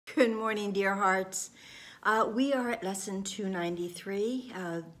Good morning, dear hearts. We are at lesson 293.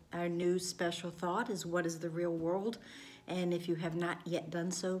 Our new special thought is what is the real world? And if you have not yet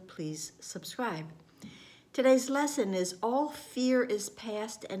done so, please subscribe. Today's lesson is all fear is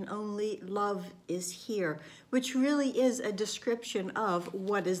past and only love is here, which really is a description of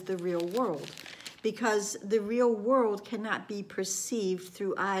what is the real world, because the real world cannot be perceived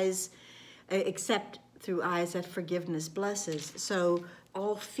through eyes, except through eyes that forgiveness blesses. So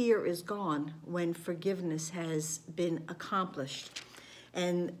all fear is gone when forgiveness has been accomplished.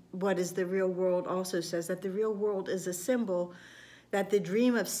 And what is the real world also says that the real world is a symbol that the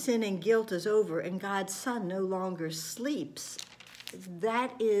dream of sin and guilt is over and God's Son no longer sleeps.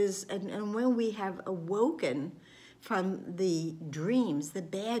 That is, and when we have awoken from the dreams, the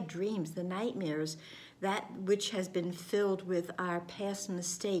bad dreams, the nightmares, that which has been filled with our past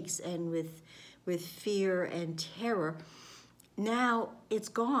mistakes and with fear and terror, now it's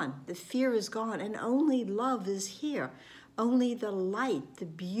gone. The fear is gone, and only love is here. Only the light, the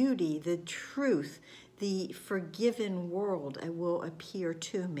beauty, the truth, the forgiven world will appear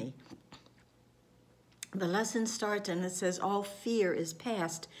to me. The lesson starts and it says all fear is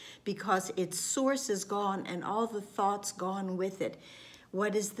past because its source is gone and all the thoughts gone with it.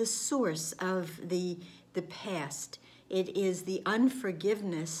 What is the source of the past? It is the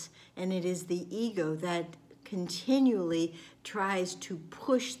unforgiveness, and it is the ego that continually tries to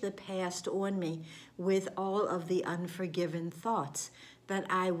push the past on me with all of the unforgiven thoughts, that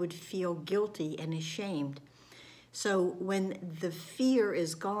I would feel guilty and ashamed. So when the fear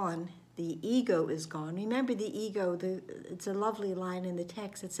is gone, the ego is gone. Remember the ego, it's a lovely line in the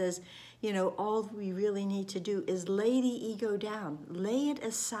text. It says, you know, all we really need to do is lay the ego down, lay it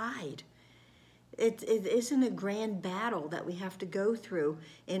aside. It isn't a grand battle that we have to go through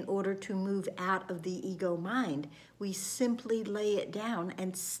in order to move out of the ego mind. We simply lay it down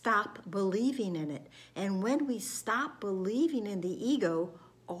and stop believing in it. And when we stop believing in the ego,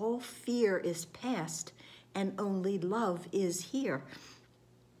 all fear is past and only love is here.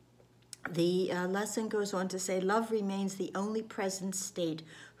 The lesson goes on to say, love remains the only present state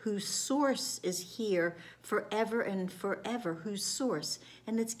whose source is here forever and forever, whose source,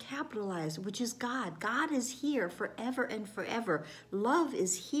 and it's capitalized, which is God. God is here forever and forever. Love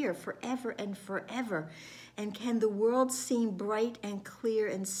is here forever and forever. And can the world seem bright and clear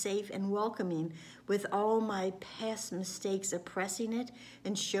and safe and welcoming with all my past mistakes oppressing it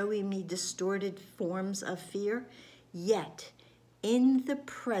and showing me distorted forms of fear? Yet, in the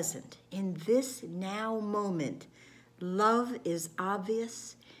present, in this now moment, love is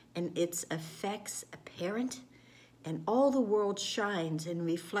obvious and its effects apparent, and all the world shines in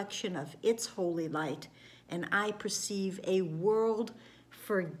reflection of its holy light, and I perceive a world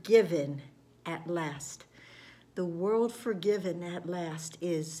forgiven at last. The world forgiven at last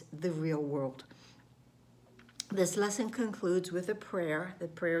is the real world. This lesson concludes with a prayer. The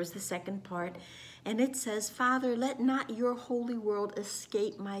prayer is the second part, and it says, Father, let not your holy world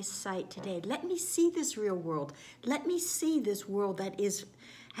escape my sight today. Let me see this real world. Let me see this world that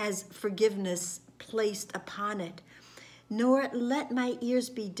has forgiveness placed upon it. Nor let my ears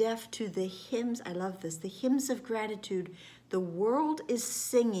be deaf to the hymns, I love this, the hymns of gratitude the world is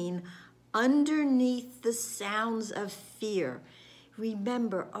singing underneath the sounds of fear.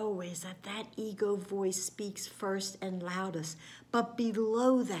 Remember always that ego voice speaks first and loudest, but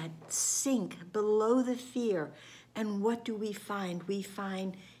below that, sink below the fear. And what do we find? We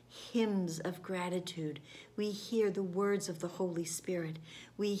find hymns of gratitude. We hear the words of the Holy Spirit.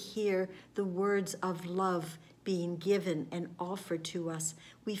 We hear the words of love being given and offered to us.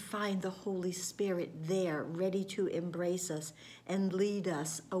 We find the Holy Spirit there, ready to embrace us and lead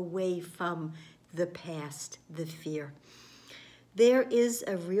us away from the past, the fear. There is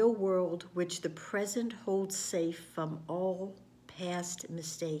a real world which the present holds safe from all past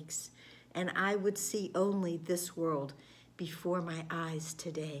mistakes, and I would see only this world before my eyes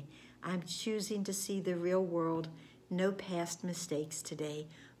today. I'm choosing to see the real world, no past mistakes today,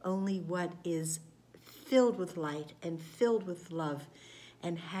 only what is filled with light and filled with love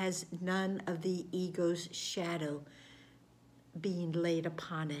and has none of the ego's shadow being laid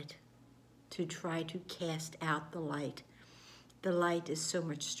upon it to try to cast out the light. The light is so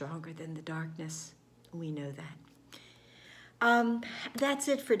much stronger than the darkness. We know that. That's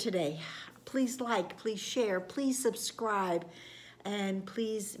it for today. Please like, please share, please subscribe, and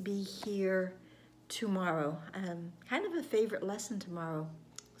please be here tomorrow. Kind of a favorite lesson tomorrow.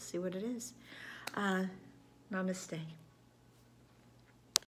 See what it is. Namaste.